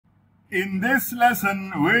In this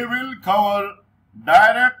lesson, we will cover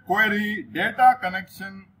direct query data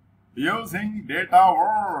connection using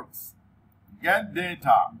Dataverse. Get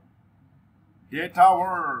data.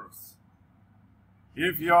 Dataverse.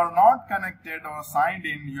 If you are not connected or signed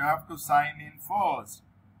in, you have to sign in first.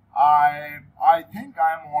 I think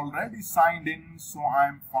I am already signed in, so I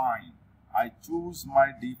am fine. I choose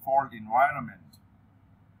my default environment.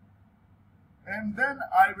 And then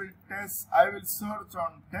I will search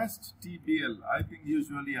on test TBL. I think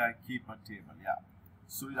usually I keep a table, yeah.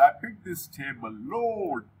 So I pick this table,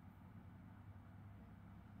 load.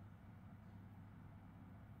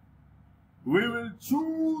 We will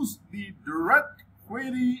choose the direct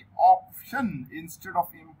query option instead of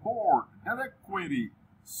import, direct query.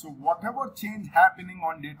 So whatever change happening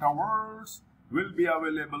on Dataverse will be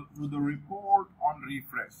available to the report on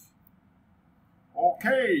refresh.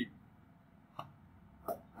 Okay.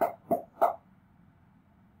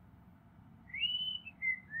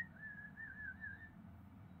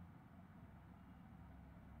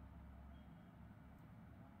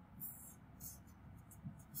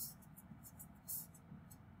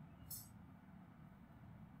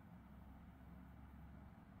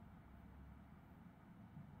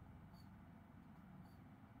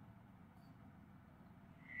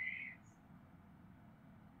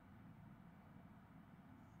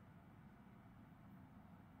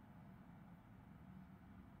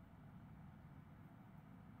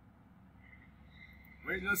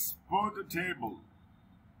 We just put a table.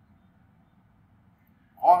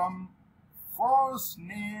 Column first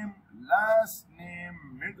name, last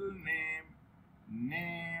name, middle name,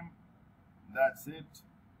 name. That's it.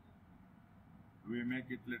 We make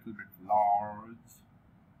it a little bit large.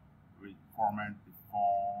 We format the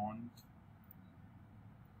font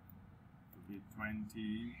to be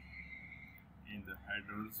 20. In the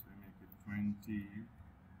headers, we make it 20.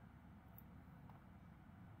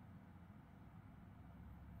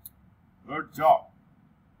 Good job.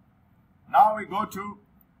 Now we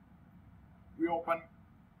open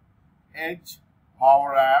Edge,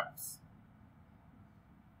 Power Apps.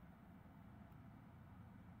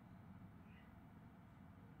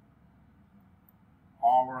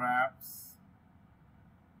 Power Apps.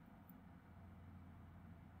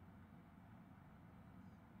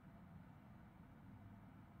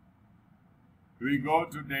 We go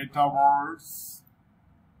to Dataverse.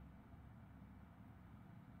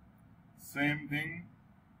 Same thing.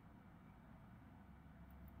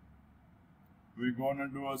 We're gonna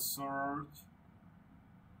do a search.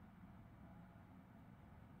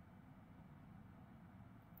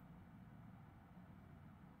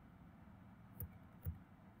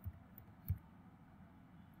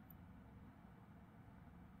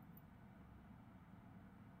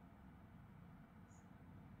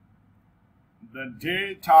 The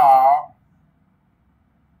data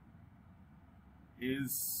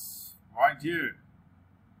is right here.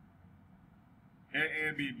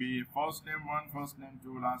 AABB, first name 1, first name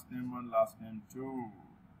 2, last name 1, last name 2.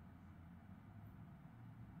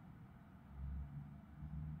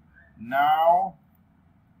 Now,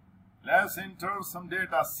 let's enter some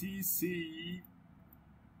data. CC,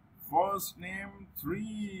 first name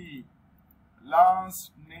 3,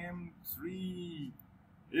 last name 3.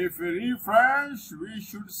 If we refresh, we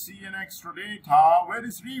should see an extra data. Where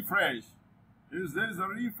is refresh? Is there a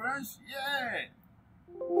refresh? Yeah.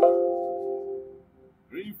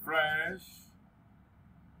 Refresh.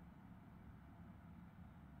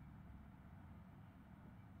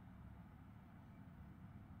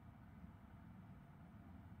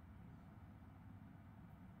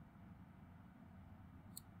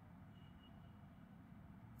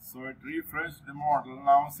 So it refreshed the model.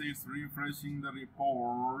 Now see it's refreshing the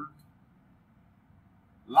report.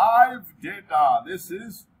 Live data. This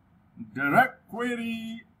is direct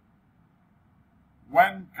query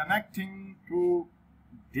when connecting to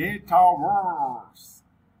Dataverse.